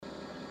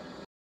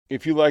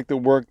If you like the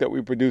work that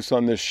we produce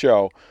on this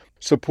show,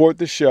 support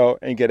the show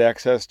and get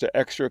access to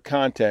extra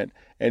content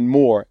and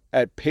more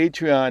at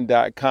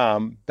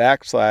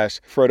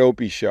patreon.com/Fred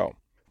Opie Show.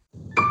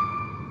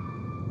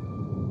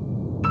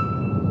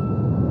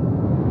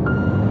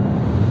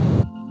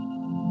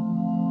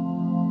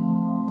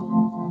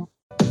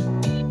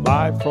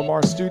 Live from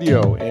our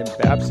studio in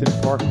Babson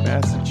Park,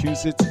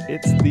 Massachusetts,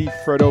 it's the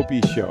Fred Opie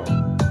Show,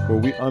 where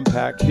we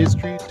unpack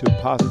history to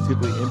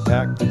positively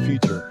impact the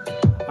future.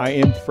 I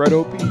am Fred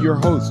Opie, your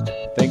host.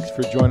 Thanks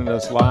for joining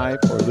us live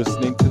or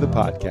listening to the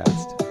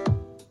podcast.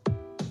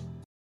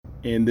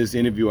 In this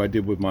interview I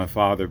did with my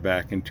father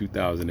back in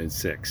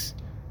 2006.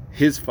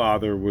 His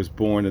father was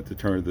born at the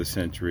turn of the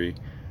century.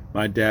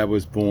 My dad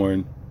was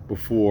born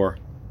before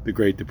the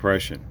Great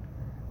Depression.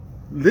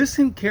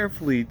 Listen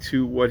carefully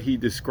to what he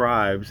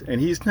describes,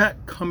 and he's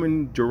not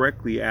coming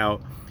directly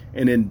out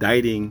and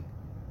indicting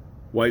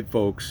white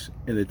folks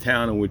in the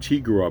town in which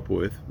he grew up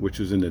with, which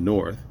was in the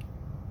North.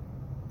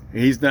 And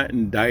he's not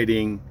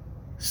indicting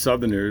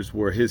Southerners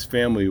where his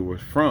family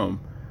was from,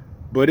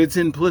 but it's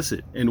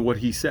implicit in what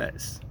he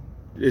says.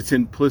 It's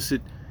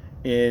implicit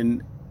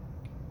in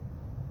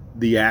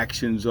the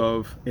actions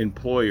of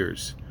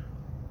employers,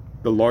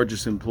 the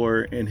largest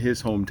employer in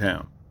his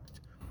hometown.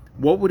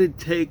 What would it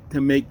take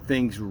to make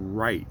things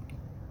right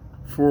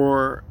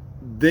for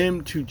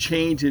them to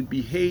change in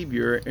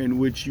behavior in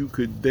which you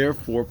could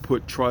therefore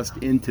put trust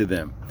into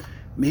them?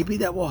 Maybe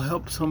that will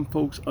help some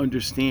folks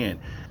understand.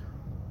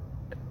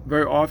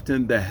 Very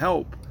often the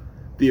help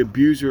the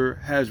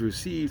abuser has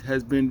received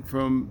has been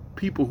from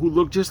people who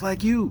look just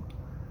like you.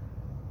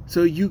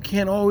 So you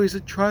can't always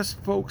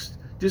trust folks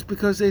just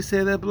because they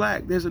say they're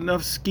black. There's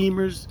enough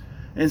schemers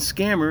and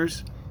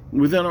scammers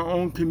within our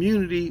own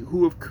community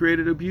who have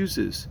created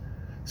abuses.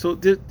 So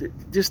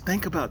just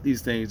think about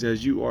these things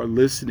as you are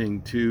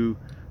listening to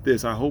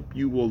this. I hope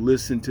you will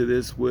listen to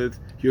this with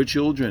your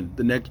children,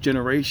 the next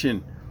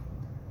generation,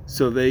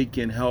 so they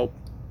can help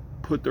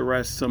put to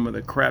rest some of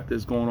the crap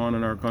that's going on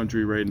in our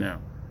country right now.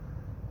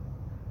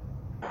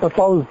 My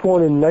father was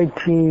born in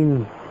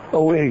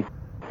 1908.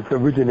 He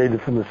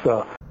originated from the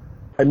South.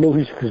 I knew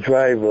he could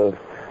drive a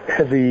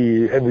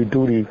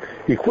heavy-duty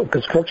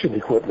construction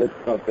equipment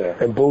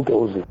and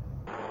bulldozers.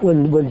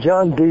 When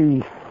John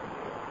D.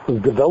 was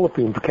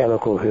developing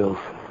Mechanical Hills,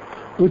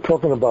 we're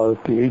talking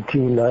about the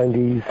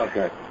 1890s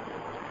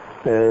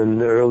and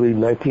the early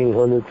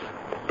 1900s.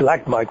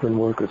 Black migrant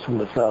workers from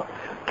the South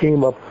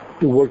came up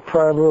to work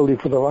primarily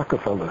for the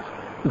Rockefellers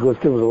because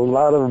there was a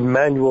lot of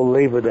manual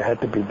labor that had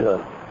to be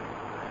done.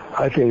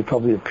 I think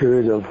probably a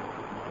period of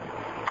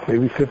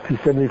maybe 50,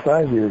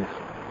 75 years,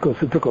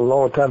 because it took a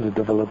long time to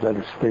develop that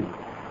estate.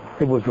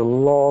 It was a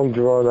long,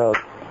 drawn-out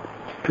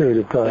period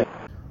of time.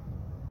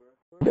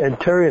 In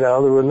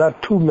Terrytown, there were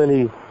not too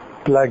many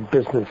black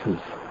businesses,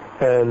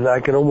 and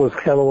I can almost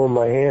count them on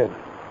my hand.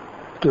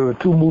 There were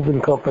two moving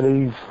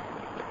companies.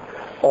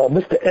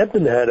 Mr.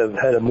 Edmond had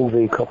a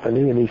moving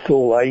company, and he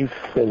sold ice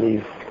and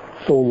he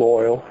sold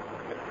oil.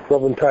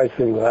 Reverend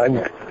Tyson,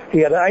 he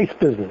had an ice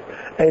business,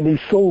 and he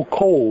sold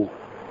coal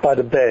by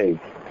the bag.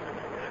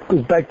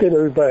 Because back then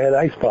everybody had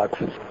ice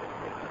boxes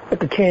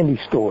at the candy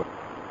store.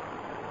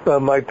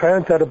 My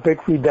parents had a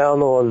bakery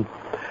down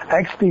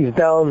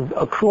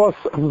across,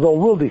 it was on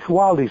Wildy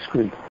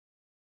Street.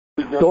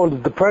 During the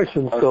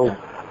Depression, so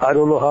I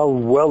don't know how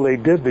well they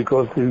did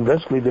because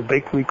eventually the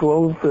bakery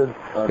closed and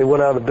they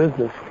went out of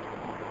business.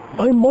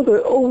 My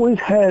mother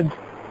always had a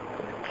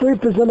very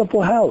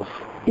presentable house,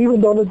 even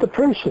during the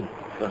Depression.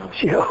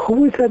 She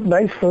always had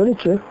nice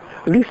furniture.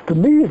 At least to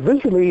me,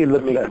 visually, it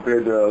looked nice.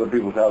 Compared to other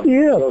people's houses?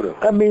 Yeah.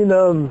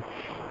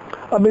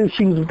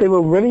 They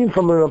were renting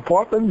from an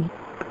apartment,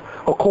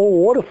 a cold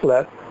water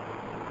flat.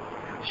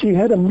 She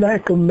had a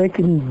knack of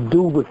making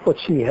do with what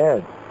she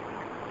had.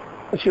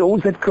 She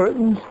always had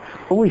curtains,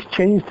 always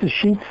changed the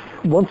sheets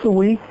once a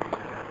week.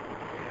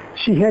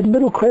 She had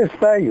middle-class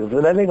values,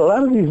 and I think a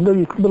lot of these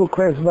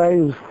middle-class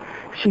values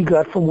she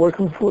got from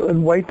working for as a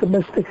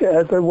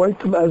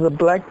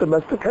black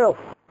domestic help.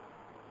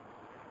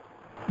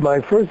 My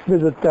first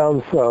visit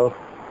down south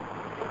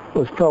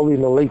was probably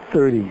in the late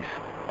 30s.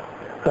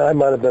 I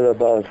might have been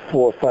about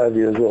 4 or 5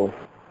 years old.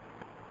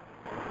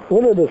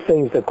 One of the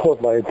things that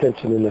caught my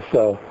attention in the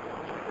South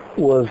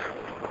was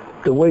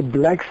the way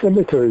black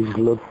cemeteries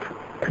looked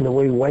and the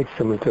way white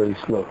cemeteries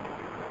looked.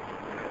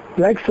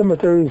 Black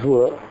cemeteries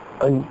were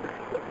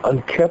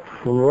unkept,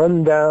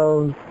 run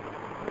down.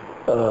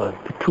 The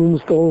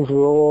tombstones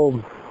were all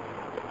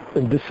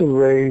in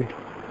disarray.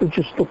 It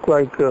just looked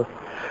like...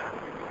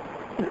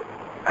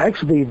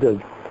 Actually,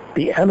 the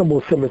animal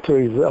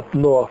cemeteries up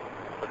north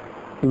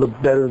look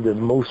better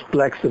than most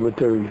black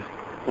cemeteries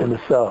in the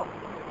South,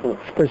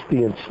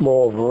 especially in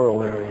small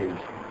rural areas.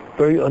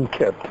 Very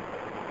unkept.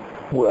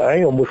 Well,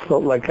 I almost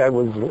felt like I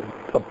was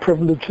a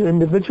privileged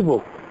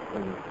individual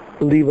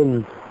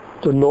leaving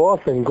the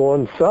north and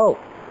going south.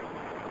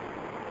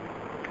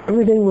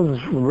 Everything was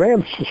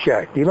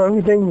ramshacked,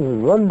 everything was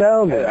run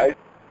down there.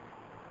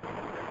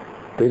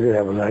 They didn't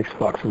have an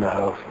icebox in the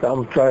house.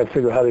 I'm trying to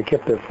figure out how they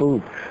kept their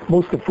food.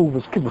 Most of the food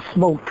was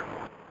smoked.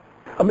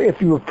 I mean,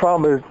 if you were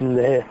prominent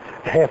and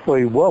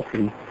halfway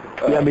wealthy,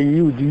 I mean,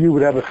 you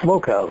would have a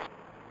smokehouse.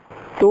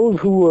 Those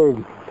who were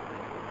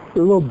a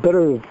little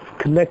better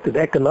connected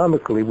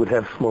economically would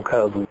have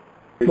smokehouses.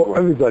 Well,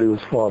 everybody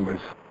was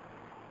farmers.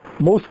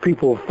 Most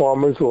people were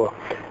farmers, or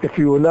if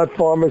you were not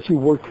farmers, you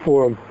worked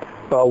for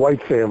a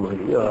white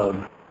family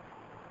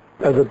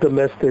as a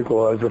domestic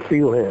or as a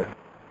field hand.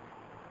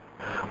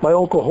 My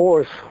uncle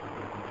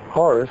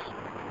Horace,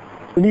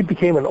 when he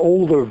became an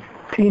older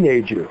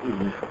teenager,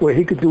 where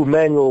he could do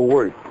manual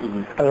work,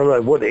 I don't know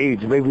at what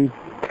age, maybe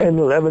 10,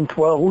 11,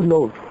 12, who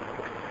knows.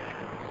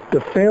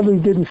 The family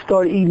didn't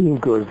start eating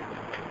good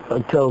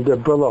until their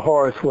brother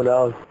Horace went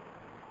out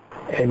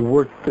and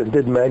worked and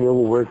did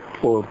manual work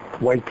for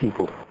white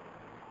people.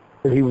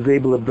 And he was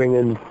able to bring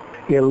in,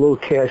 he had a little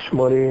cash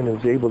money and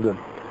was able to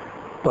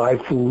buy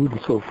food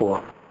and so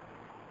forth.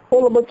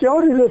 Well, the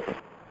majority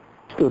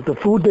of the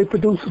food they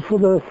produced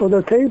was for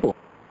the table.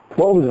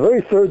 Well, it was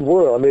very third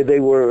world. I mean, they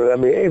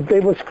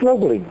were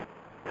struggling.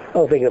 I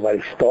don't think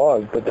anybody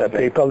starved, but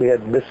they probably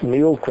had missed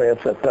meal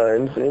cramps at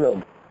times, you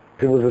know.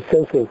 It was a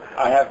sense of,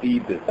 I have to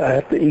eat this. I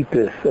have to eat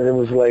this. And it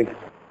was like,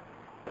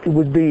 it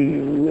would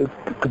be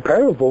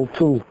comparable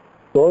to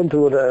going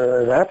to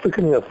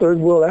a third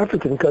world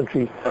African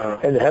country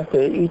and have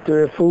to eat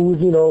their food,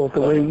 you know,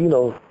 the way, you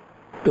know,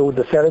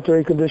 the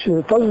sanitary conditions.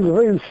 It probably was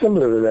very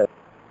similar to that.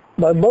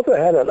 My mother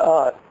had an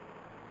aunt.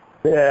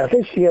 Yeah, I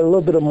think she had a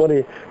little bit of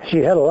money. She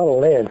had a lot of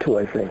land too,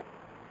 I think.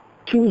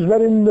 She was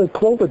right in the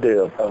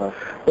Cloverdale.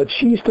 But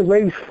she used to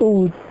raise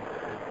food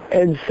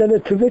and send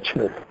it to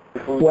Richmond.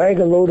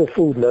 Wagon load of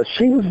food. Now,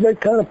 she was very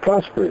kind of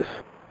prosperous.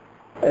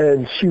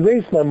 And she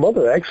raised my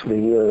mother,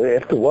 actually,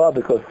 after a while,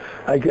 because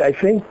I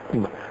think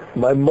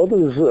my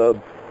mother's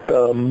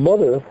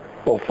mother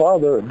or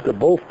father,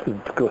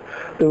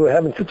 they were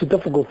having such a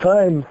difficult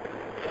time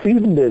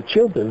feeding their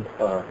children.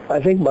 I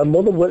think my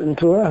mother went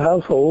into her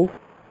household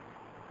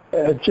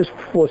just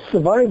for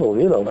survival,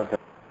 you know.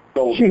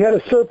 So she had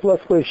a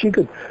surplus where she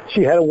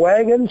had a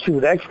wagon. She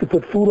would actually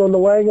put food on the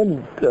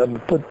wagon,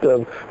 put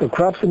the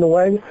crops in the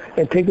wagon,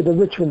 and take it to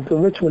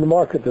Richmond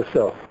market to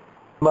sell.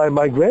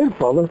 My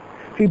grandfather,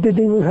 he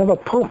didn't even have a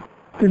pump.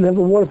 Didn't have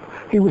a water.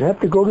 He would have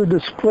to go to the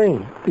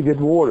spring to get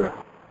water.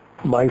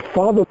 My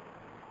father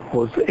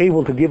was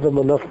able to give him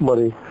enough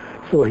money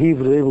so he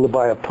was able to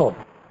buy a pump,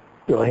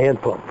 you know, a hand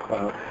pump.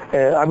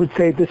 And I would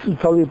say this is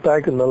probably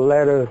back in the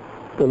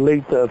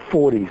late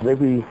 40s,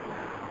 maybe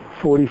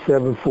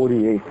 47,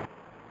 48.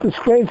 The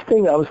strange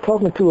thing, I was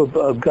talking to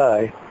a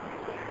guy.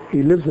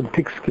 He lives in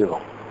Peekskill,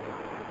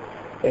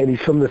 and he's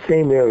from the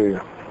same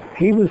area.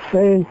 He was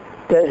saying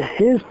that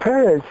his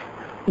parents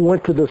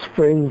went to the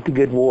spring to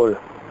get water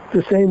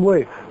the same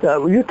way.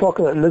 Now, you're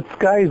talking, and this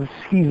guy,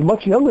 he's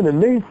much younger than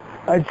me.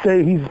 I'd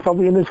say he's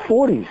probably in his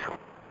 40s.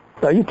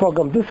 Now, you're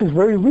talking, this is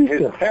very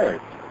recent. His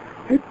parents.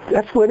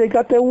 That's where they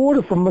got their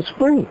water, from the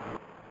spring,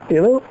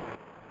 you know?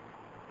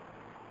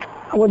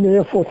 I went in the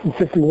Air Force in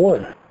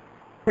 51.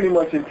 Pretty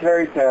much in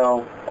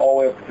Tarrytown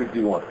all the way up to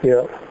 51.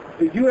 Yeah.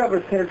 Did you have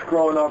a sense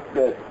growing up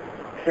that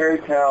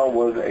Tarrytown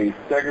was a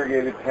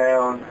segregated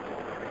town?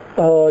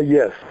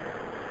 Yes.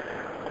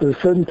 There were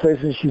certain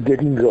places you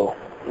didn't go.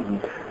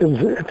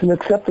 It's an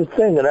accepted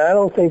thing, and I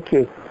don't think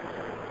it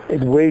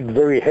weighed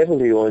very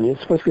heavily on you,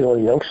 especially on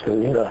a youngster,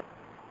 you know.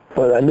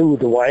 But I knew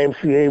the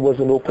YMCA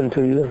wasn't open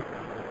to you,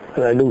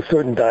 and I knew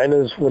certain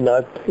diners were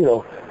not, you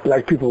know,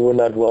 black people were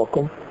not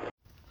welcome.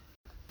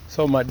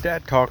 So my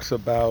dad talks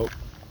about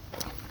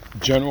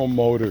General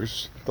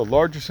Motors, the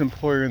largest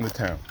employer in the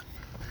town,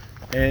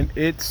 and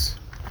its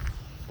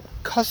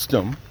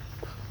custom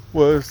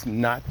was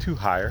not to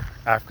hire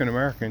African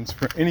Americans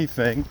for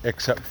anything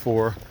except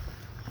for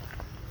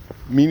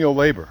menial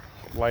labor,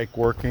 like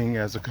working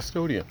as a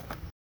custodian.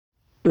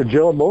 The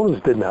General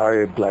Motors didn't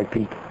hire black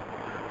people.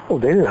 Oh,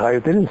 they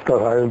didn't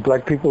start hiring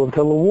black people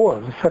until the war,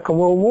 the Second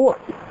World War,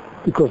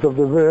 because of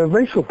the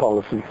racial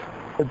policies.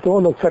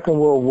 During the Second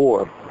World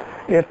War,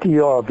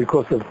 FDR,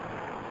 because of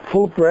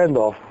Philip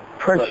Randolph,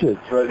 pressured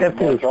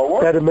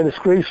that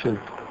administration.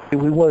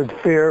 We wanted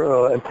fair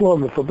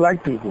employment for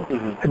black people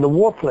in the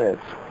war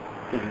plants.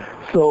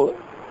 So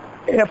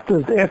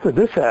after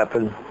this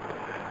happened,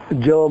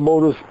 General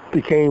Motors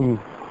became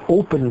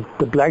open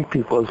to black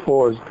people as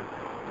far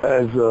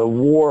as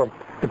war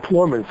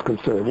employment is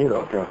concerned, you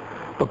know.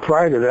 But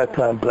prior to that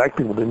time, black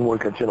people didn't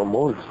work at General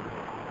Motors.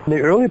 In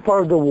the early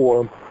part of the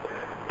war,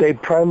 they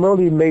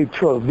primarily made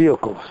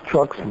vehicles,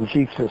 trucks and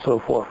jeeps and so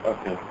forth.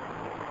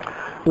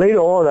 Later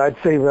on,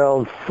 I'd say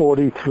around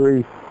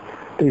 43,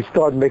 they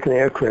started making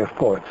aircraft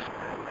parts.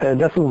 And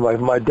that's what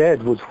my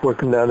dad was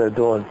working down there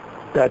doing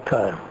that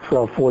time,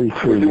 around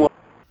 43.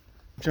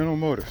 General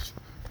Motors,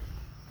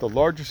 the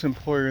largest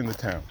employer in the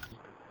town.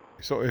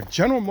 So if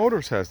General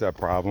Motors has that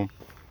problem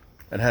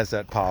and has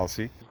that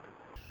policy,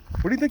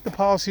 what do you think the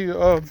policy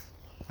of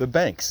the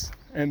banks?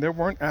 And there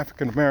weren't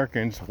African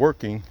Americans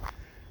working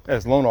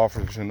as loan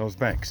officers in those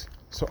banks.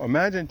 So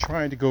imagine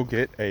trying to go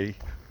get a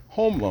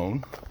home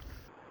loan,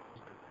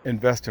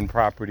 invest in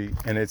property,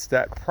 and it's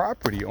that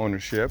property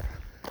ownership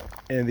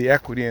and the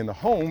equity in the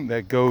home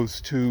that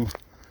goes to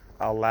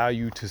allow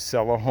you to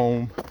sell a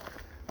home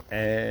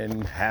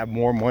and have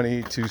more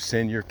money to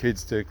send your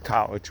kids to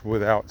college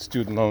without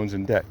student loans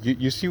and debt.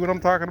 You see what I'm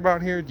talking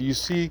about here? Do you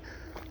see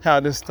how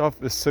this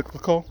stuff is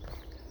cyclical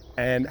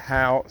and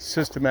how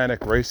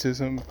systematic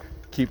racism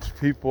keeps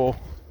people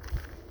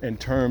in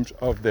terms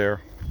of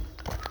their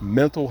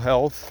mental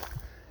health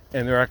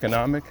and their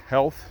economic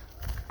health,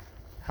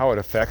 how it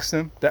affects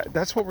them?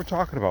 That's what we're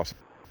talking about.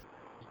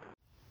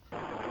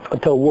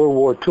 Until World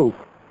War II,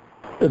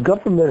 the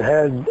government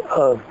had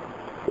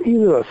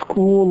either a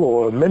school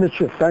or a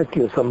miniature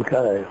factory of some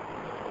kind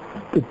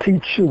to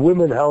teach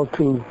women how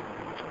to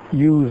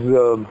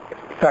use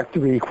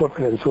factory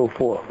equipment and so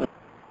forth.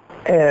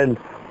 And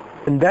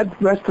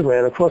that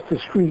restaurant across the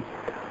street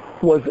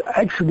was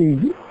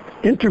actually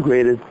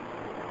integrated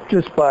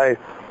just by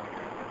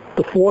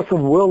the force of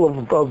will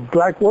of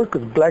black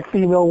workers, black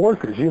female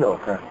workers, you know.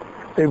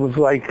 It was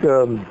like,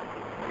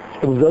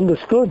 it was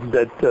understood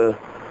that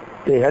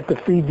they had to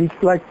feed these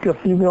black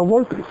female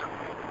workers.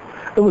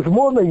 It was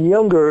more the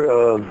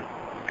younger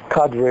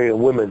cadre of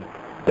women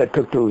that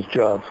took those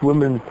jobs.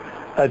 Women,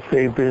 I'd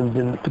say,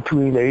 been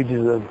between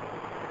ages of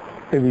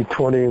maybe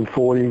 20 and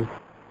 40.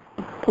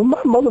 Well,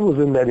 my mother was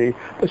in that age,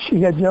 but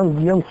she had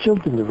young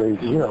children to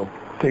raise, you know,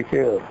 take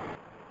care of.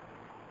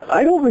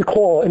 I don't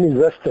recall any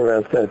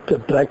restaurants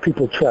that black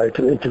people tried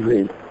to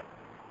integrate,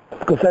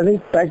 because I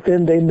think back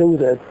then they knew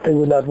that they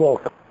were not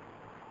welcome.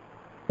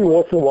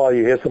 Once in a while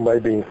you hear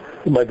somebody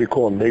you might be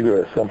called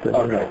nigger or something,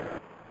 you know,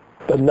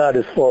 but not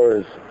as far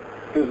as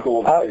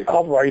Physical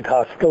outright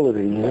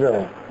hostility, you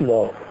know,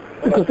 no.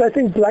 Because I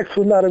think blacks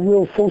were not a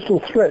real social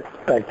threat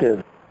back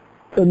then.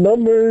 The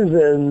numbers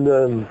and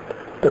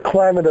the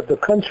climate of the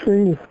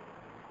country,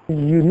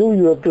 you knew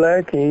you were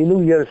black and you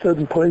knew you had a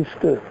certain place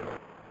to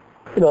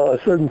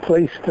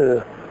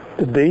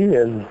be,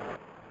 and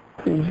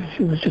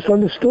it was just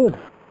understood.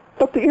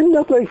 But the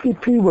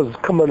NAACP was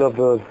coming of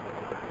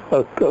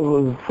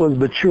was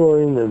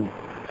maturing and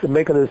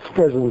making its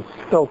presence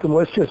felt in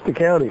Westchester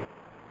County.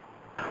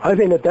 I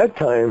think at that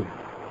time,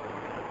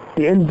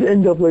 the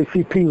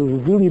NAACP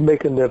was really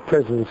making their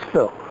presence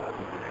felt,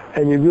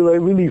 and you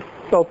really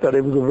felt that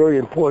it was a very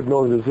important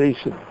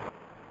organization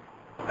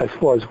as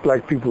far as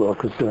black people are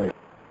concerned.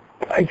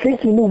 I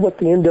think you knew what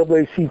the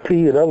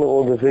NAACP and other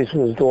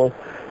organizations was doing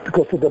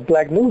because of the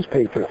black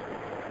newspaper.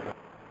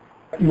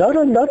 Not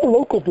a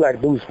local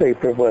black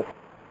newspaper, but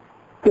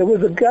there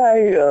was a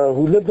guy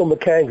who lived on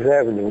Mechanics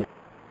Avenue.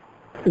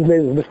 His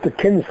name was Mr.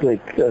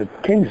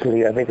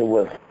 Kingsley, I think it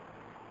was.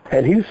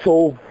 And he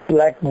sold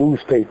black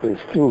newspapers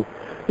through,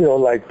 you know,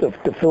 like the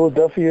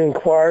Philadelphia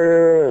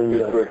Inquirer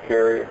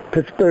and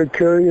Pittsburgh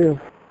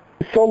Courier.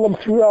 He sold them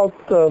throughout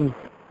the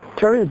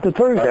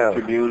Turnertown.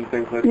 Tribune,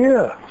 things like that?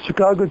 Yeah,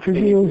 Chicago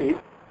Tribune.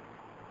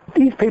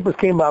 These papers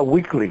came out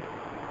weekly.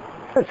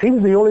 Yes, he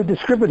was the only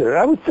distributor.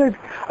 I would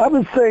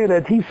say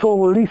that he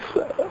sold at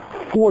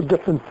least 4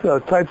 different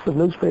types of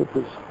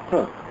newspapers.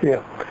 Huh.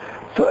 Yeah.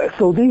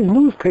 So these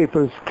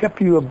newspapers kept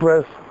you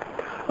abreast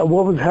of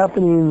what was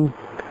happening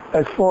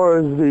as far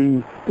as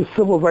the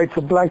civil rights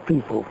of black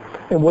people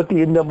and what the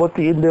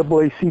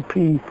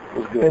NAACP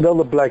and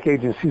other black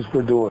agencies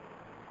were doing.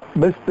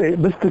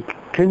 Mr.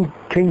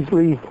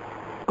 Kingsley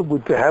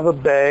would have a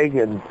bag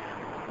and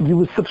you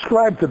would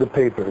subscribe to the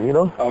paper, you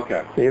know?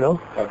 Okay. You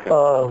know?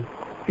 Okay.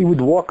 He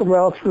would walk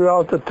around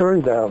throughout the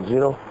turndowns, you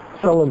know,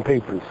 selling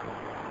papers.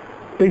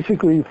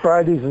 Basically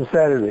Fridays and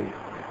Saturdays.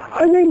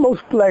 I think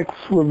most blacks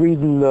were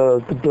reading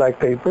the black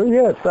paper.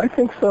 Yes, I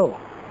think so.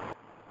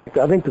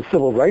 I think the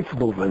civil rights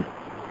movement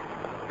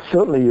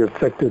certainly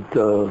affected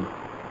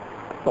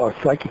our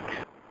psychics.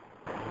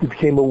 We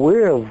became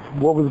aware of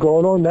what was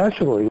going on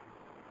nationally.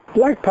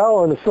 Black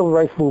power and the civil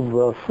rights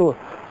movement are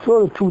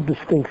sort of 2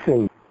 distinct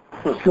things.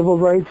 Civil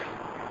rights,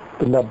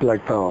 but not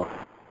black power.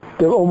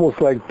 They're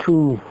almost like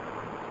two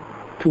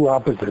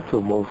opposites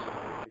almost.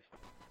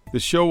 The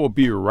show will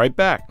be right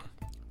back.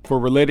 For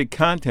related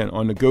content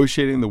on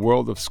negotiating the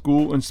world of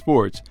school and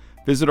sports,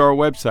 visit our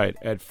website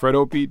at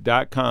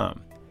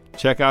fredopie.com.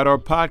 Check out our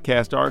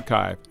podcast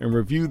archive and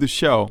review the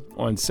show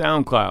on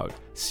SoundCloud,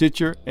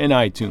 Stitcher, and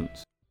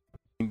iTunes.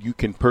 You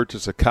can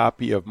purchase a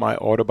copy of my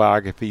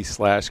autobiography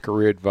 /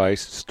 career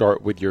advice,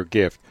 Start With Your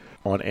Gift,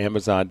 on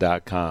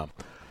Amazon.com.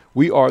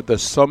 We are the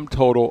sum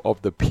total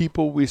of the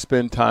people we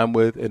spend time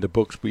with and the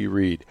books we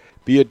read.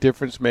 Be a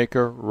difference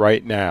maker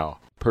right now.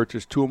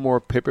 Purchase 2 or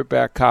more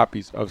paperback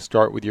copies of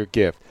Start With Your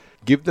Gift.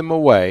 Give them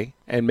away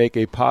and make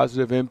a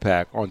positive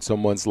impact on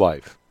someone's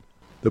life.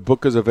 The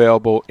book is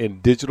available in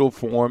digital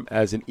form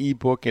as an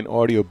ebook and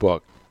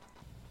audiobook.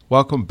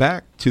 Welcome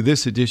back to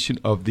this edition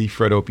of the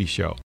Fred Opie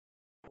Show.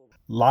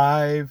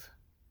 Live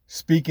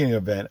speaking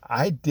event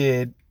I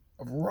did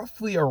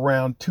roughly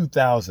around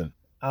 2000.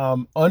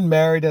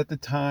 Unmarried at the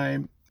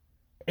time,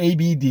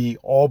 ABD,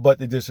 all but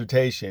the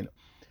dissertation.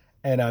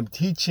 And I'm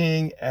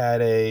teaching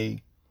at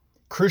a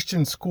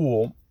Christian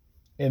school,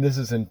 and this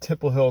is in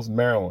Temple Hills,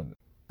 Maryland,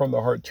 from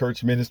the Heart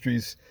Church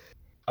Ministries.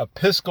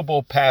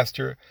 Episcopal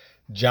pastor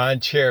John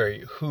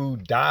Cherry, who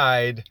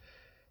died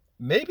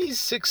maybe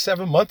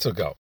 6-7 months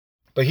ago.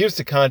 But here's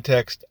the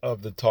context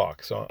of the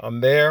talk. So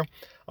I'm there.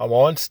 I'm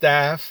on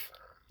staff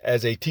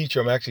as a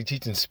teacher. I'm actually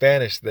teaching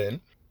Spanish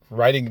then,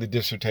 writing the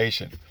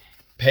dissertation,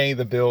 paying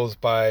the bills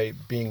by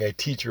being a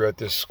teacher at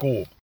this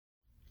school.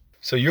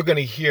 So you're going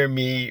to hear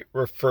me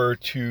refer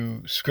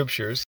to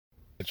scriptures.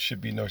 It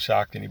should be no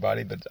shock to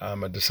anybody, but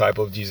I'm a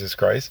disciple of Jesus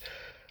Christ,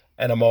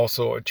 and I'm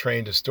also a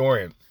trained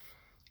historian.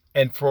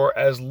 And for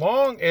as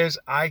long as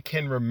I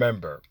can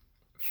remember,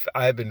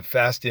 I've been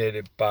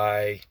fascinated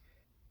by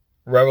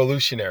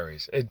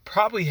revolutionaries. It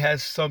probably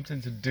has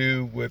something to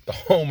do with the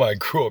home I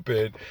grew up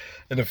in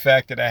and the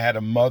fact that I had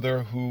a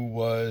mother who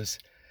was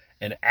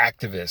an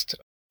activist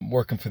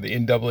working for the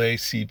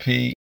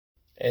NAACP.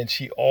 And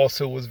she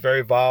also was very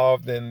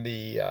involved in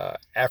the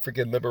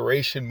African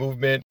liberation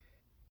movement,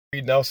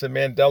 Nelson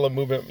Mandela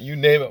movement, you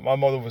name it. My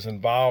mother was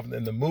involved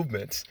in the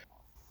movements.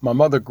 My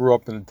mother grew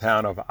up in the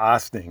town of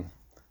Ossining,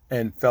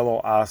 and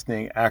fellow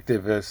Ossining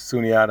activist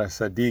Sundiata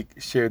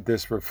Sadiq shared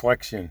this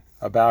reflection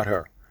about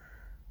her.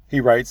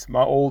 He writes,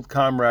 "My old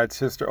comrade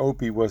Sister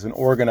Opie was an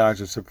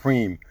organizer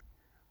supreme.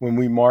 When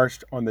we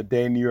marched on the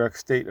day New York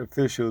State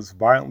officials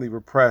violently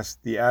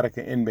repressed the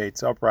Attica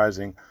inmates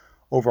uprising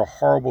over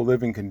horrible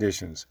living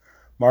conditions,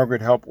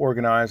 Margaret helped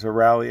organize a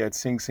rally at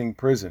Sing Sing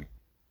prison.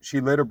 She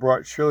later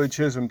brought Shirley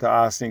Chisholm to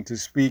Ossining to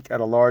speak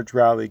at a large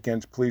rally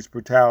against police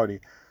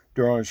brutality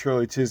during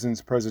Shirley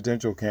Chisholm's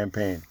presidential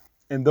campaign.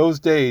 In those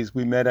days,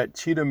 we met at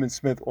Cheatham and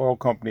Smith Oil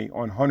Company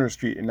on Hunter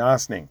Street in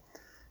Ossining.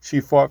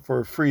 She fought for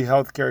a free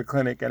healthcare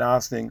clinic in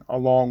Ossining,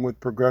 along with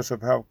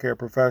progressive healthcare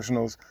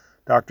professionals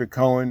Dr.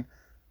 Cohen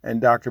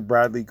and Dr.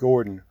 Bradley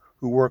Gordon,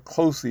 who worked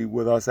closely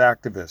with us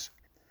activists.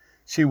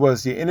 She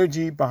was the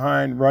energy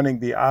behind running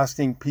the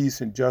Ossining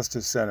Peace and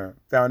Justice Center,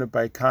 founded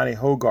by Connie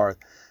Hogarth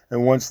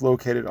and once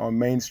located on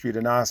Main Street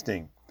in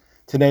Ossining.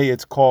 Today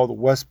it's called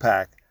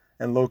Westpac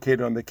and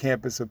located on the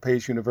campus of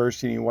Pace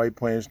University in White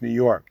Plains, New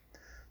York.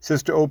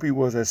 Sister Opie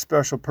was a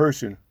special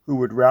person who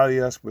would rally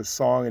us with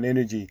song and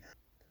energy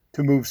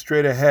to move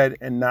straight ahead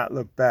and not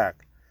look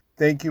back.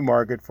 Thank you,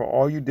 Margaret, for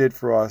all you did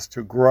for us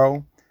to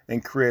grow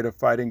and create a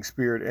fighting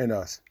spirit in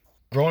us."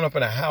 Growing up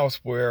in a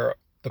house where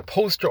the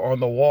poster on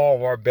the wall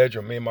of our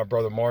bedroom, me and my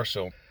brother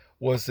Marshall,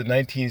 was the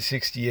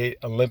 1968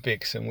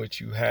 Olympics, in which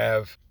you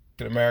have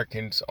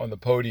Americans on the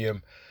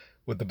podium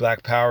with the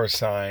Black Power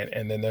sign,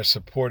 and then they're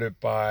supported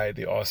by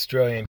the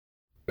Australian,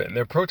 and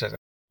they're protesting.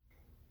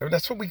 I mean,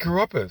 that's what we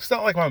grew up with. It's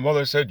not like my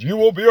mother said, "You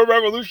will be a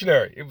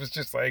revolutionary." It was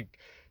just like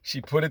she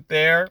put it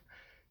there.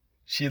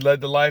 She led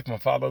the life. My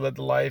father led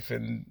the life.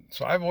 And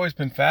so I've always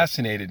been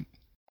fascinated.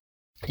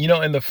 You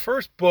know, in the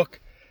first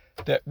book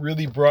that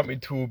really brought me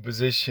to a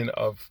position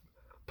of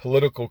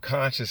political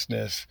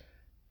consciousness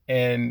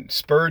and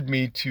spurred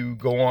me to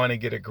go on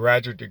and get a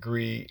graduate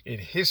degree in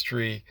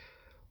history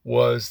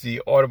was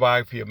the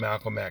autobiography of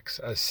Malcolm X,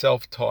 a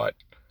self-taught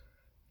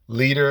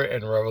leader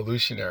and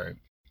revolutionary.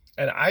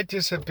 And I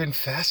just have been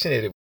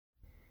fascinated.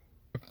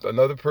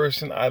 Another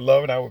person I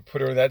love, and I would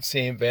put her in that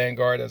same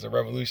vanguard as a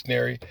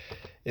revolutionary,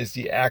 is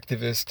the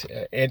activist,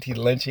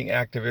 anti-lynching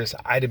activist,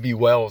 Ida B.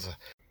 Wells.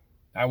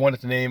 I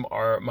wanted to name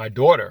my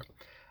daughter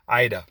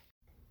Ida.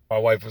 My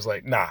wife was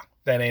like, "Nah,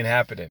 that ain't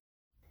happening."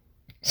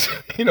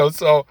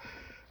 So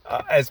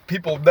as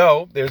people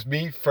know, there's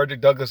me,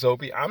 Frederick Douglass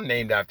Opie. I'm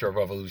named after a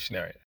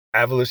revolutionary.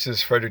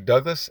 Abolitionist Frederick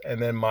Douglass,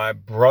 and then my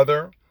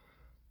brother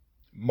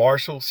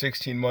Marshall,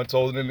 16 months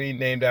older than me,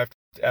 named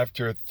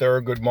after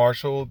Thurgood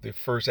Marshall, the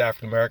first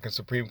African-American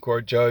Supreme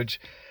Court judge.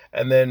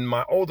 And then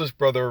my oldest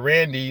brother,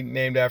 Randy,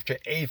 named after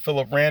A.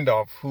 Philip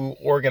Randolph, who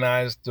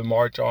organized the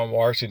March on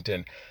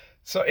Washington.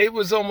 So it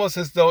was almost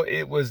as though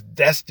it was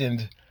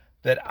destined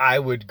that I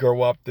would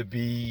grow up to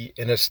be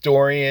an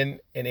historian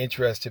and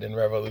interested in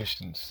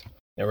revolutions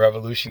and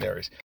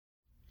revolutionaries.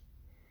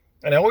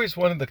 And I always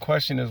wondered, the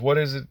question is, what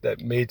is it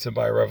that made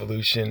somebody a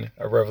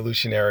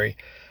revolutionary?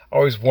 I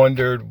always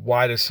wondered,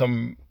 why do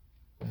some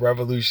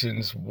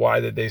revolutions, why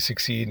did they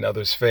succeed and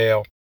others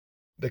fail?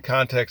 The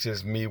context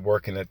is me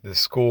working at this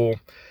school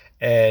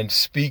and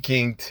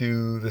speaking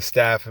to the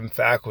staff and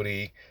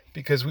faculty,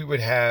 because we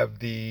would have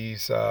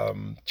these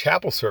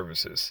chapel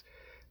services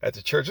at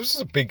the church. This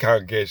is a big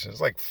congregation.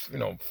 It's like,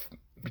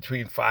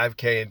 between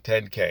 5K and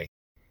 10K.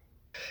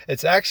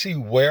 It's actually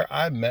where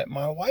I met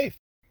my wife.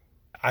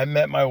 I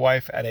met my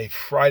wife at a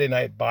Friday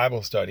night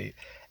Bible study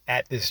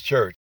at this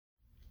church.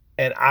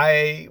 And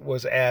I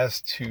was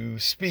asked to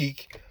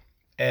speak,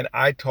 and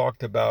I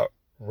talked about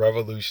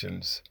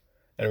revolutions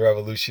and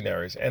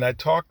revolutionaries. And I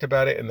talked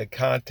about it in the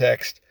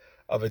context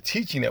of a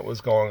teaching that was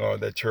going on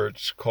at the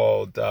church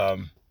called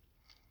The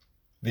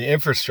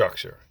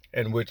Infrastructure,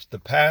 in which the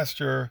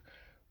pastor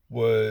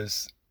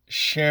was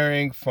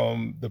sharing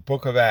from the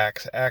book of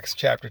Acts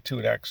chapter 2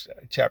 and Acts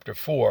chapter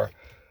 4,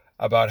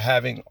 about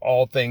having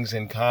all things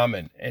in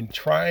common and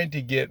trying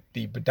to get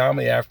the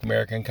predominantly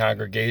African-American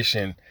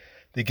congregation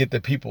to get the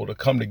people to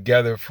come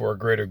together for a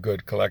greater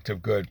good,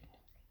 collective good.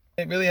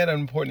 It really had an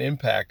important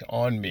impact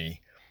on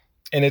me.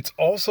 And it's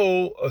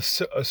also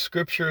a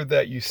scripture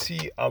that you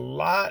see a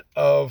lot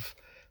of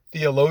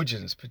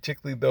theologians,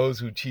 particularly those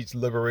who teach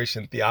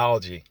liberation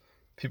theology,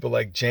 people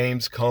like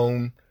James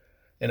Cone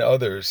and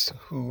others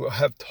who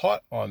have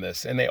taught on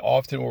this, and they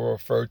often will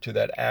refer to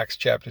that Acts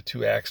chapter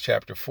 2, Acts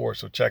chapter 4,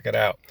 so check it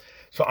out.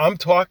 So I'm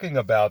talking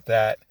about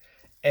that,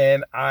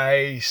 and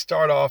I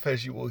start off,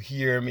 as you will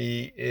hear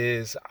me,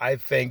 is I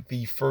think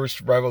the first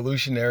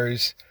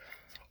revolutionaries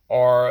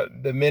are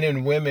the men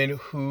and women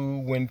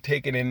who, when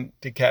taken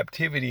into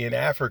captivity in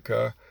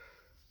Africa,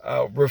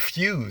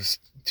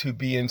 refused to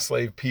be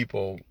enslaved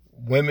people.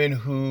 Women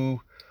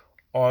who,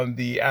 on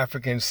the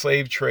African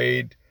slave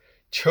trade,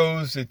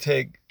 chose to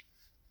take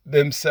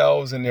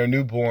themselves and their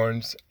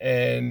newborns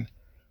and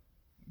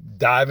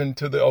dive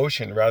into the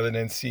ocean rather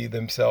than see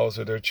themselves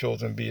or their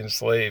children be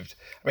enslaved.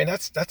 I mean,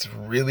 that's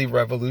really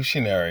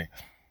revolutionary.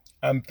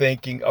 I'm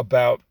thinking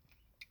about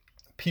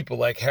people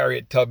like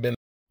Harriet Tubman,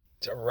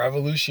 a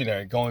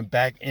revolutionary, going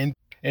back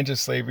into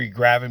slavery,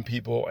 grabbing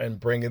people and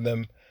bringing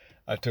them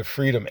to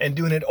freedom, and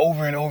doing it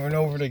over and over and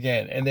over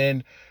again, and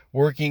then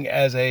working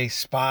as a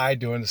spy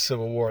during the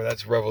Civil War.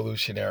 That's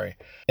revolutionary.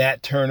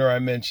 Nat Turner, I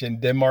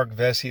mentioned, Denmark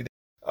Vesey,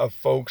 of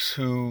folks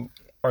who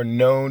are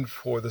known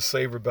for the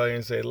slave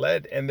rebellions they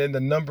led, and then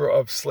the number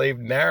of slave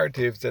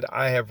narratives that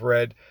I have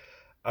read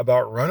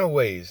about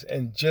runaways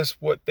and just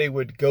what they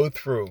would go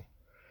through.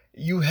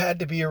 You had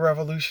to be a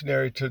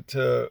revolutionary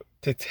to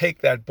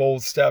take that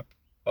bold step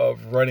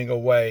of running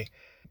away,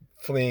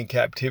 fleeing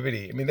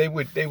captivity. I mean, they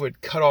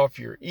would cut off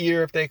your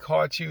ear if they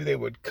caught you. They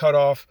would cut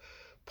off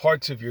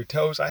parts of your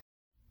toes.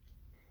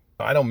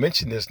 I don't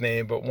mention this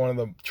name, but one of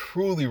the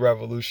truly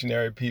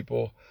revolutionary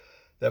people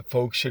that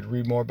folks should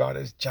read more about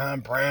is John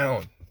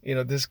Brown. You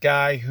know, this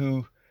guy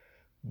who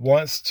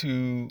wants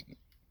to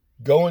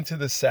go into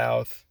the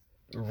South,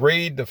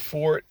 raid the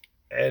fort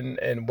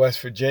in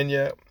West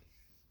Virginia,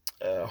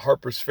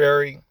 Harper's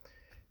Ferry,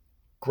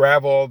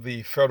 grab all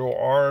the federal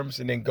arms,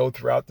 and then go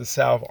throughout the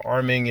South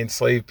arming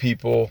enslaved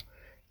people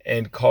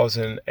and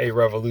causing a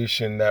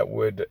revolution that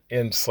would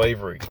end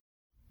slavery.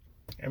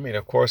 I mean,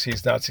 of course,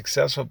 he's not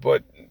successful,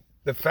 but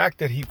the fact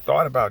that he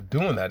thought about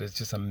doing that is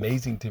just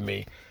amazing to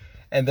me.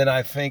 And then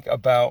I think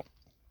about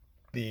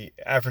the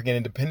African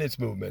independence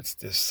movements.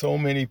 There's so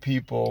many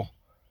people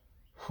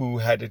who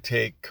had to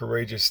take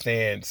courageous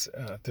stands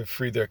to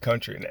free their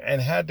country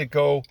and had to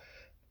go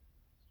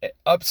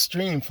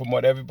upstream from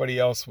what everybody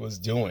else was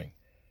doing.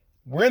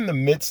 We're in the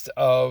midst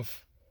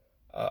of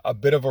a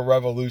bit of a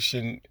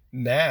revolution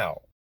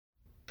now.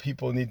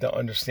 People need to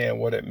understand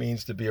what it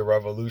means to be a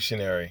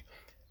revolutionary.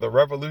 The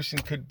revolution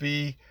could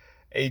be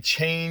a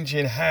change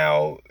in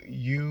how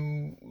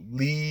you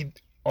lead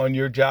on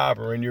your job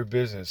or in your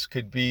business.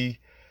 Could be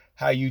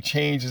how you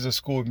change as a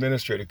school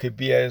administrator. Could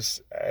be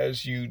as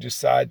you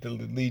decide to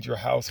lead your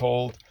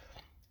household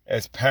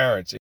as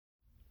parents.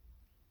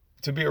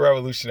 To be a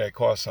revolutionary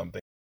costs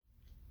something.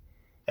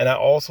 And I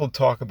also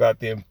talk about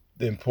the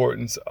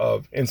importance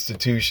of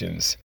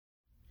institutions.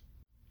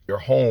 Your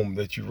home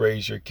that you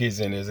raise your kids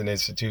in is an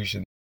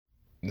institution.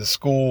 The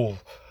school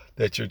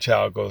that your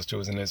child goes to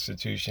is an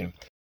institution.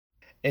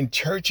 In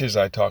churches,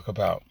 I talk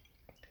about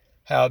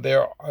how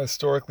there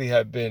historically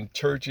have been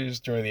churches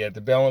during the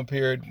antebellum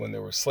period when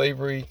there was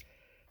slavery,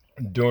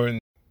 during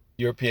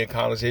European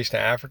colonization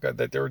of Africa,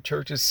 that there were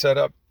churches set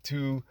up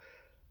to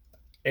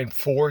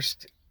enforce,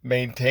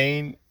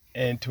 maintain,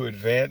 and to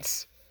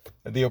advance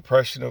the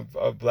oppression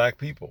of Black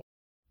people.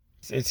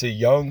 It's a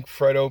young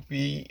Fred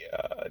Opie,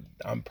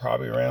 I'm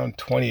probably around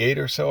 28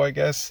 or so, I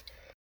guess,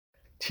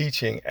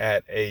 teaching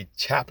at a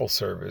chapel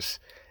service,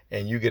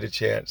 and you get a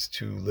chance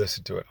to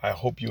listen to it. I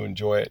hope you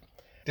enjoy it.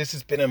 This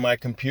has been in my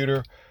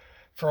computer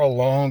for a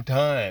long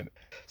time.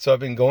 So I've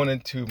been going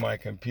into my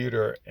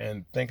computer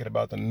and thinking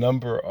about the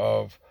number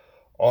of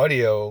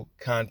audio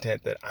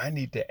content that I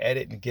need to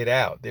edit and get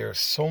out. There are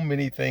so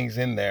many things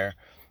in there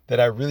that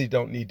I really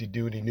don't need to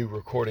do any new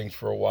recordings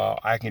for a while.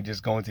 I can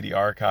just go into the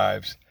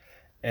archives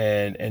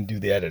and do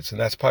the edits. And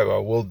that's probably what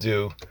I will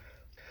do.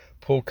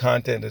 Pull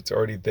content that's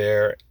already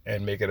there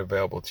and make it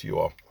available to you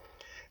all.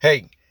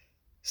 Hey,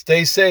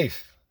 stay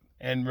safe.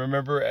 And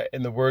remember,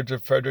 in the words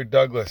of Frederick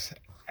Douglass,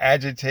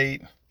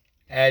 agitate,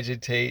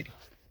 agitate,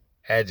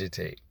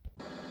 agitate.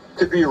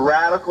 To be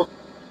radical,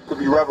 to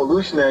be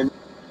revolutionary,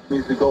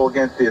 means to go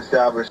against the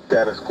established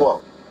status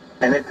quo.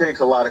 And it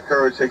takes a lot of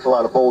courage, takes a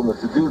lot of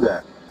boldness to do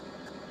that.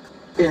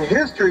 In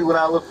history, when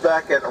I look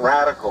back at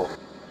radicals,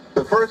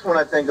 the first one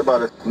I think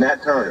about is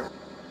Nat Turner.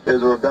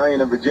 There's a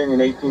rebellion in Virginia in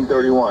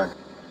 1831.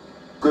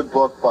 Good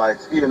book by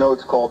Stephen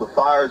Oates called The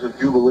Fires of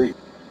Jubilee.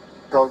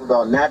 It talks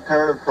about Nat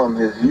Turner from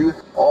his youth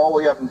all the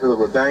way up until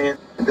the rebellion,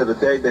 until the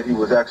day that he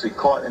was actually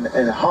caught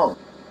and hung.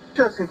 The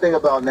interesting thing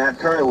about Nat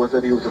Turner was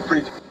that he was a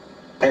preacher.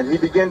 And he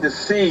began to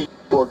see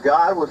what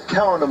God was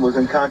telling him was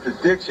in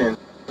contradiction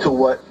to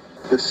what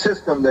the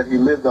system that he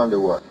lived under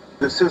was.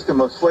 The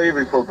system of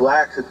slavery for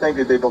blacks to think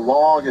that they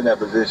belonged in that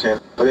position,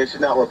 but they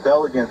should not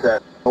rebel against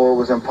that, or it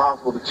was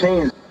impossible to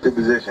change the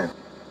position.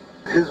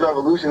 His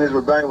revolution, his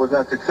rebellion was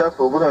not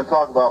successful. We're going to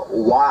talk about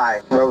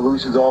why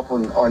revolutions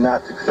often are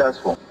not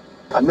successful.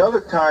 Another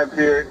time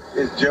period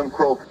is Jim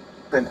Crow,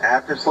 and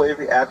after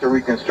slavery, after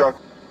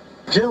Reconstruction.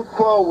 Jim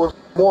Crow was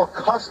more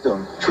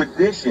custom,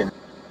 tradition,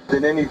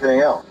 than anything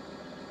else.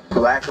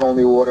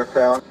 Black-only water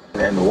fountain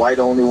and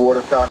white-only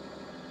water fountain.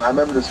 I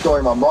remember the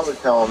story my mother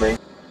telling me.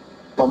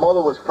 My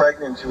mother was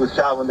pregnant. She was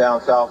traveling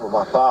down south with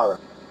my father,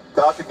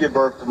 about to give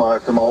birth to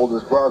my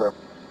oldest brother.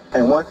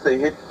 And once they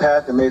hit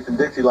past the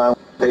Mason-Dixie line,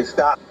 they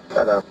stopped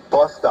at a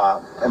bus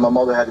stop, and my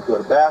mother had to go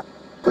to the bathroom.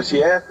 But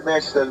she asked the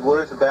man, she said,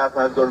 "Where's the bathroom?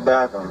 I have to go to the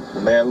bathroom."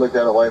 The man looked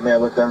at her, white man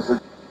looked at him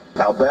and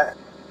said, "Out back."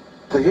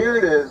 So here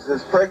it is,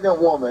 this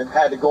pregnant woman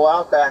had to go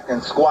out back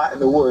and squat in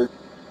the woods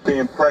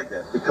being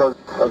pregnant because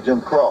of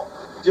Jim Crow.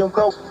 Jim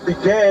Crow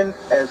began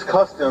as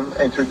custom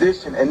and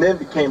tradition and then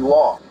became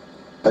law.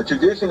 A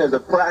tradition is a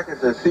practice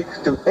that seeks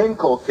to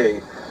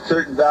inculcate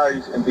certain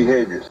values and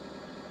behaviors.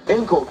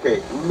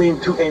 Inculcate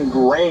means to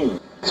ingrain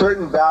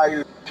certain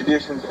values,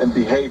 traditions, and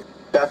behaviors.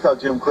 That's how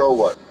Jim Crow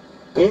was.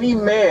 Any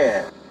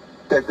man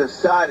that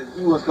decided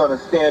he was going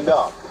to stand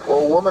up,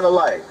 or woman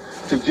alike,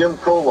 to Jim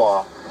Crow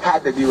law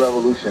had to be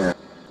revolutionary.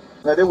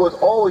 Now, there was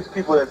always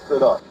people that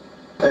stood up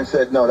and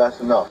said, no,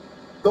 that's enough.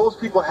 Those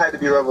people had to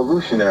be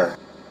revolutionary.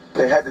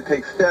 They had to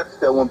take steps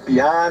that went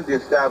beyond the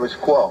established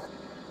quo.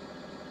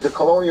 The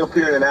colonial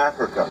period in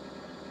Africa.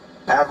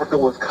 Africa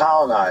was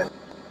colonized.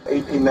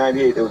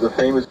 1898, there was a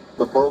famous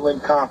the Berlin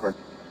Conference.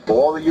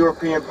 All the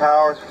European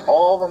powers,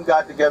 all of them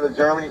got together,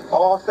 Germany,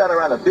 all sat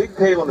around a big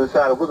table and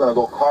decided we're going to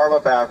go carve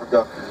up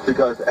Africa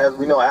because, as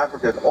we know,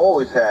 Africa has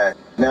always had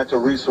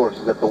natural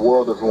resources that the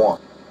world has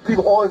wanted.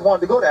 People always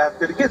wanted to go to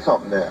Africa to get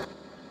something there.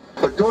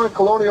 But during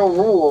colonial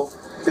rule,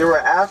 there were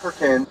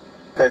Africans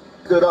that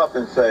stood up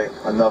and say,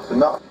 enough's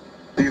enough.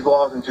 These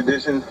laws and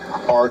traditions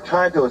are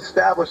trying to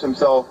establish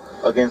themselves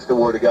against the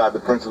Word of God, the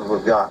principles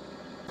of God.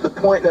 The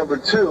point number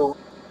two,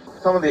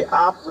 some of the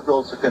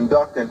obstacles to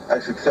conducting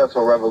a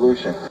successful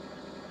revolution.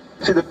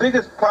 See, the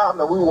biggest problem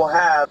that we will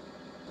have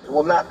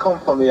will not come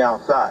from the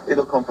outside.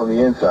 It'll come from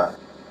the inside.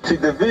 See,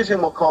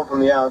 division will come from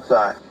the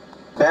outside.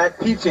 Bad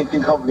teaching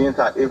can come from the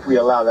inside if we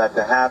allow that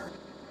to happen.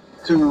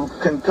 To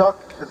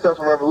conduct a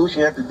successful revolution,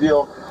 you have to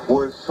deal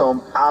with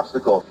some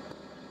obstacles.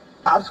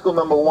 Obstacle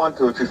number one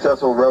to a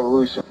successful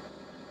revolution,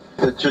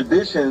 the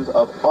traditions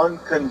of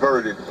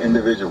unconverted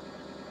individuals.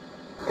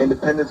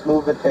 Independence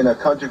movement in a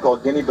country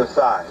called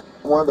Guinea-Bissau.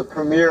 One of the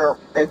premier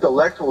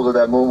intellectuals of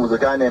that movement was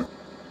a guy named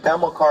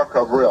Amilcar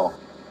Cabral.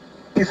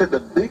 He said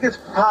the biggest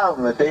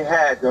problem that they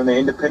had during the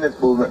independence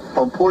movement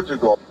from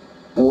Portugal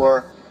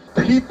were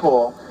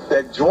people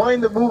that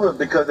joined the movement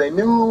because they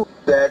knew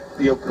that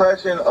the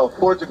oppression of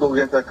Portugal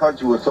against that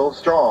country was so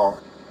strong,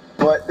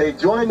 but they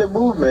joined the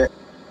movement,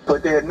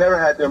 but they had never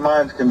had their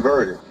minds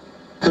converted.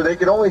 So they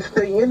could only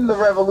stay in the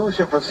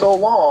revolution for so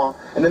long,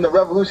 and then the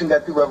revolution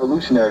got too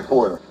revolutionary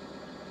for them.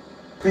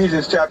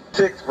 Ephesians chapter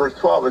 6, verse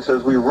 12, it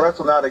says, we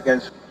wrestle not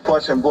against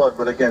flesh and blood,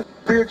 but against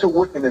spiritual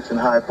wickedness in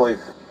high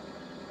places.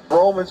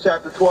 Romans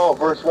chapter 12,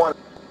 verse 1,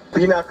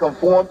 be not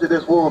conformed to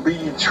this world, be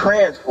ye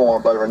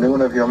transformed by the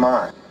renewing of your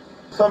mind.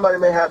 Somebody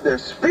may have their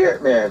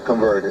spirit man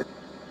converted,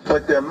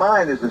 but their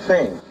mind is the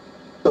same.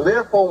 So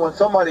therefore, when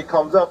somebody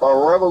comes up,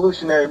 a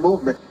revolutionary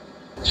movement,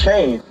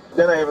 change,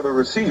 they're not able to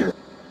receive it.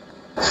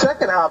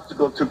 Second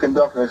obstacle to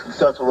conducting a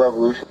successful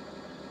revolution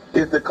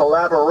is the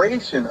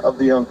collaboration of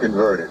the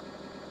unconverted.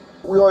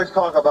 We always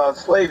talk about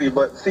slavery,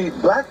 but see,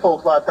 black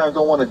folks a lot of times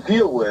don't want to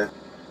deal with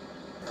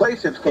slave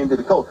ships came to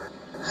the coast.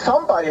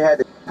 Somebody had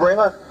to bring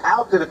us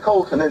out to the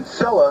coast and then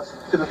sell us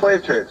to the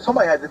slave trade.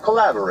 Somebody had to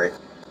collaborate.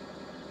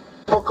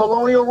 For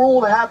colonial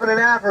rule to happen in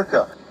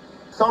Africa,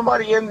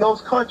 somebody in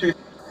those countries,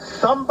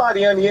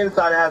 somebody on the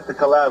inside has to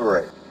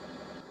collaborate.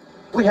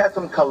 We had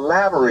some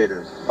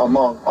collaborators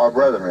among our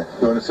brethren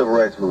during the Civil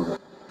Rights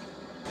Movement.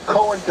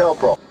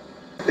 COINTELPRO.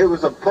 It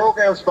was a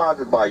program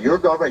sponsored by your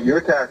government,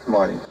 your tax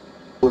money.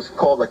 It was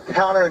called the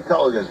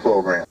Counterintelligence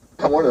Program.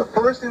 And one of the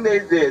first things they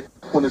did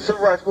when the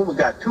Civil Rights Movement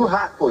got too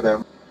hot for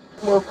them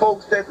were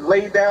folks that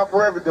laid down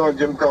forever during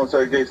Jim Crow and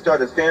segregation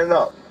started standing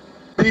up.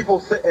 People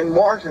sitting in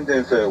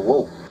Washington said,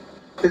 whoa.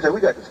 They said, we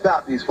got to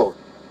stop these folks.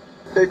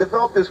 They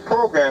developed this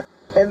program,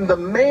 and the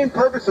main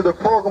purpose of the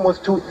program was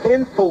to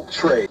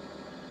infiltrate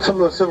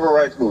some of the Civil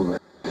Rights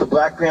Movement, the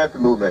Black Panther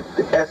Movement,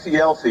 the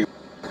SELC,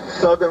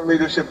 Southern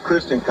Leadership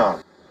Christian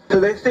Conference. So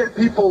they sent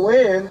people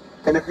in,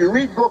 and if you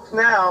read books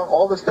now,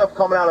 all the stuff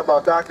coming out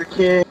about Dr.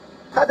 King,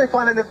 how'd they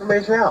find that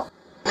information out?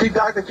 See,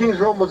 Dr. King's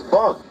room was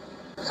bugged.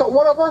 So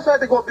one of us had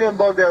to go up there and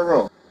bug that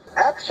room.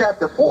 Acts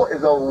chapter 4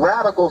 is a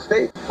radical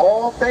statement.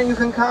 All things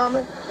in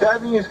common.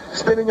 That means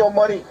spending your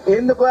money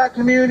in the black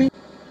community.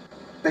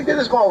 Think they're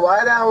just going to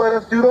lie down and let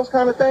us do those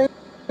kind of things?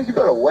 You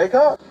better wake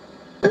up.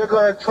 They're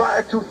going to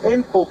try to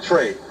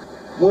infiltrate.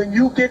 When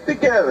you get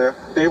together,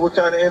 they will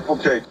try to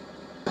infiltrate.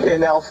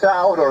 In El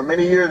Salvador,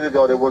 many years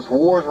ago, there was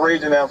wars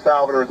raging in El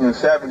Salvador in the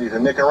 70s,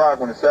 and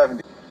Nicaragua in the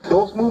 70s.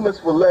 Those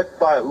movements were led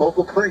by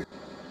local priests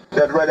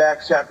that read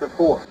Acts chapter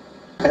 4.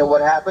 And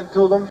what happened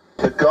to them?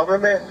 The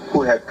government,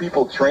 who had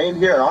people trained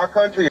here in our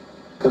country,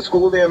 the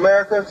School of the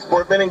Americas,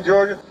 Fort Benning,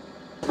 Georgia,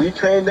 we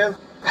trained them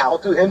how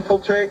to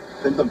infiltrate,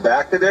 send them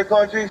back to their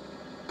countries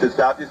to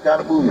stop these kind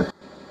of movements.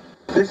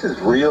 This is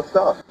real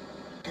stuff.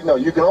 You know,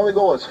 you can only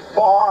go as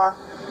far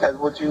as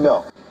what you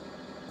know.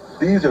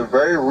 these are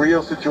very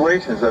real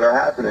situations that are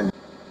happening.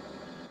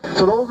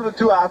 So those are the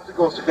two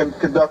obstacles to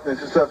conducting a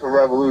successful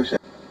revolution.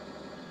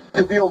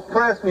 To be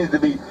oppressed means to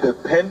be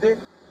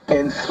dependent,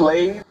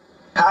 enslaved,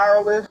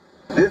 powerless,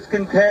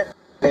 discontent,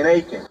 and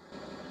aching.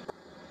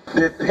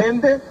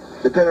 Dependent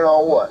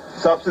on what?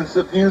 Substance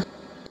abuse.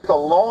 It's a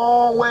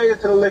long way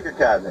to the liquor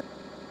cabinet,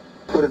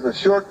 but it's a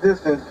short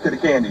distance to the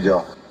candy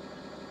jar.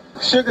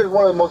 Sugar is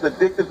one of the most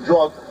addictive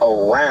drugs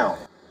around.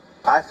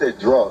 I said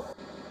drug.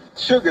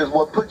 Sugar is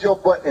what put your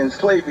butt in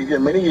slavery here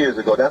many years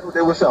ago. That's what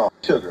they were selling,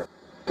 sugar.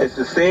 It's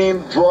the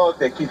same drug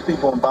that keeps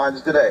people in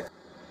bondage today.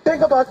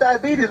 Think about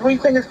diabetes. What do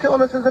you think is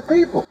killing us as a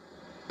people?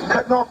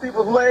 Cutting off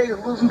people's legs,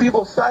 losing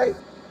people's sight.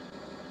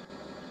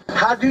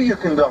 How do you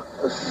conduct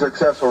a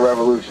successful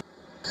revolution?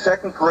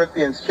 2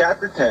 Corinthians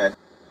chapter 10,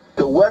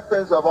 the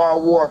weapons of our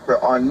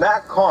warfare are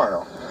not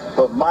carnal,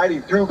 but mighty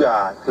through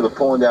God to the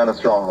pulling down of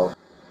strongholds.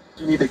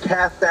 You need to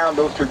cast down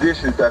those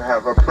traditions that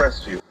have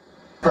oppressed you.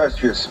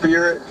 Oppressed your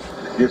spirit,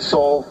 your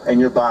soul, and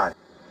your body.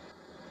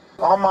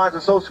 Our minds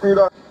are so screwed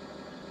up.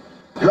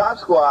 Drop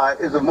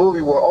Squad is a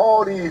movie where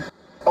all these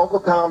Uncle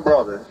Tom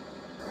brothers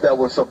that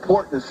were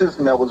supporting the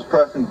system that was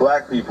oppressing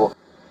black people,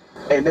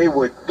 and they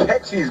would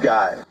catch these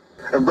guys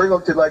and bring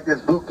them to like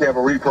this boot camp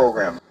or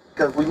reprogram,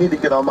 because we need to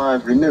get our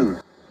minds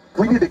renewed.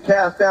 We need to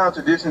cast down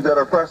traditions that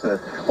are oppressing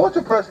us. What's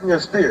oppressing your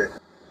spirit?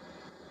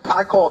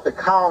 I call it the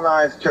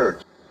colonized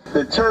church.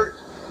 The church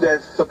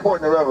that's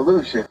supporting the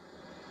revolution,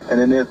 and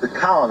then there's the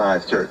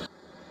colonized church.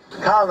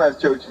 Colonized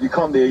church, you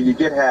come there, you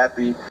get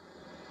happy,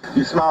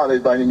 you smile at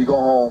everybody, and you go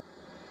home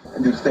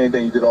and do the same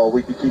thing you did all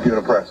week to keep you in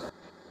oppression.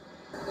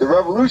 The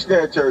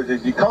revolutionary church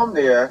is you come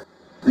there,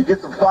 you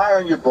get some fire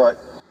in your butt,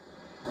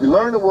 you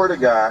learn the word of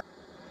God,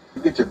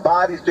 you get your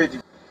body straight,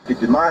 you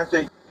get your mind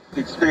straight, you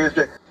get your spirit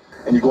straight,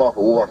 and you go off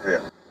of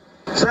warfare.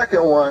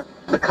 Second one,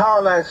 the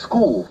colonized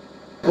school.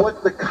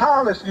 What the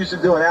colonists used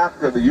to do in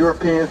Africa, the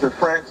Europeans, the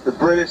French, the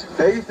British,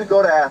 they used to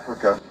go to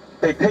Africa.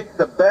 They take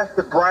the best,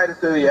 the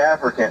brightest of the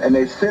African, and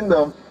they send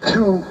them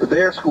to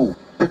their school.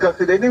 Because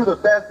if they knew the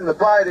best and the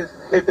brightest,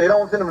 if they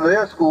don't send them to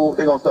their school,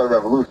 they're going to start a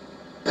revolution.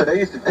 So they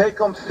used to take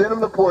them, send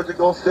them to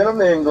Portugal, send them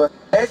to England,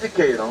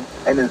 educate them,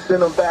 and then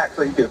send them back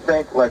so you can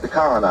think like the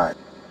colonized.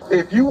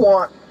 If you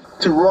want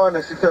to run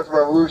a successful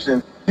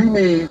revolution, you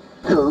need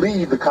to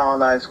leave the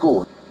colonized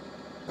school.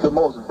 The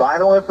most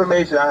vital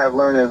information I have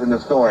learned as an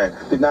historian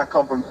did not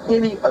come from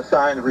any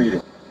assigned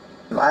reading.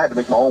 I had to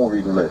make my own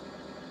reading list.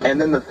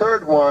 And then the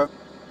third one,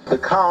 the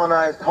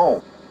colonized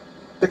home.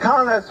 The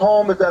colonized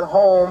home is that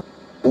home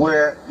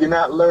where you're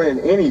not learning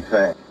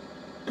anything.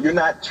 You're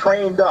not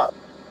trained up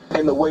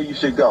in the way you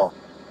should go.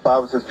 The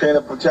Bible says, train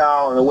up a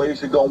child in the way you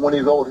should go. When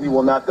he's old, he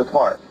will not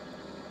depart.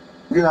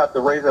 You have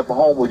to raise up a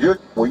home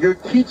where you're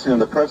teaching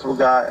the principle of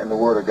God and the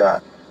Word of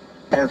God.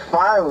 And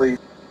finally,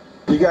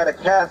 you got to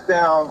cast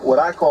down what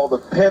I call the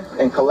pimp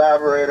and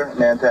collaborator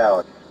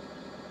mentality.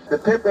 The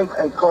pimp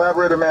and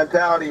collaborator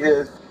mentality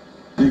is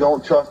you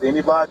don't trust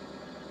anybody,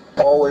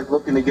 always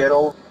looking to get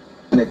over,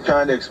 and they're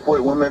trying to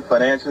exploit women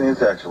financially and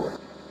sexually.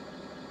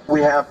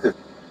 We have to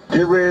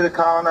get rid of the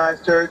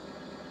colonized church,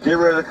 get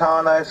rid of the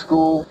colonized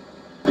school,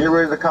 get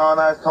rid of the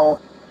colonized home,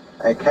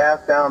 and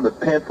cast down the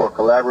pimp or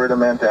collaborator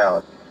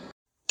mentality.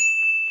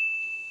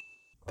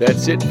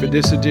 That's it for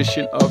this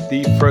edition of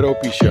The Fred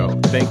Opie Show.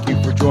 Thank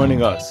you for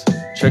joining us.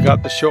 Check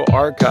out the show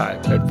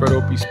archive at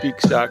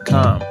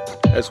FredOpieSpeaks.com,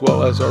 as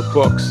well as our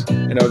books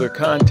and other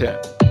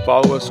content.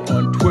 Follow us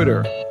on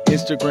Twitter,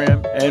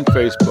 Instagram, and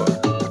Facebook.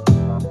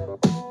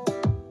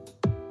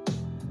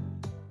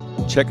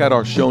 Check out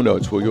our show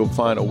notes where you'll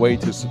find a way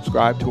to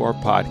subscribe to our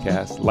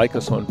podcast, like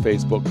us on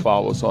Facebook,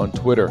 follow us on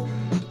Twitter.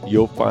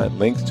 You'll find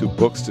links to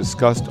books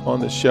discussed on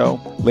the show,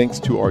 links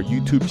to our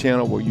YouTube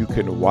channel where you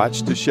can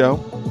watch the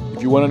show.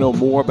 If you want to know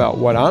more about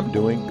what I'm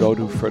doing, go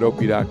to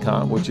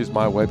fredopie.com, which is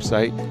my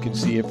website. You can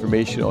see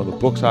information on the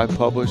books I've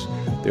published.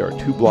 There are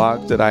 2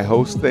 blogs that I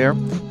host there,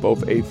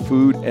 both a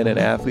food and an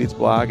athlete's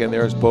blog, and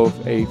there's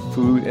both a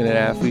food and an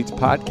athlete's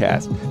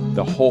podcast.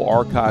 The whole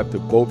archive to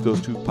both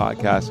those 2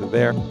 podcasts are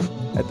there.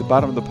 At the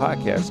bottom of the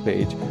podcast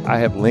page, I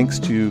have links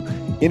to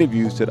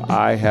interviews that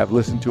I have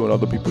listened to on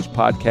other people's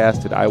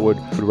podcasts that I would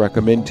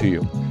recommend to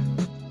you.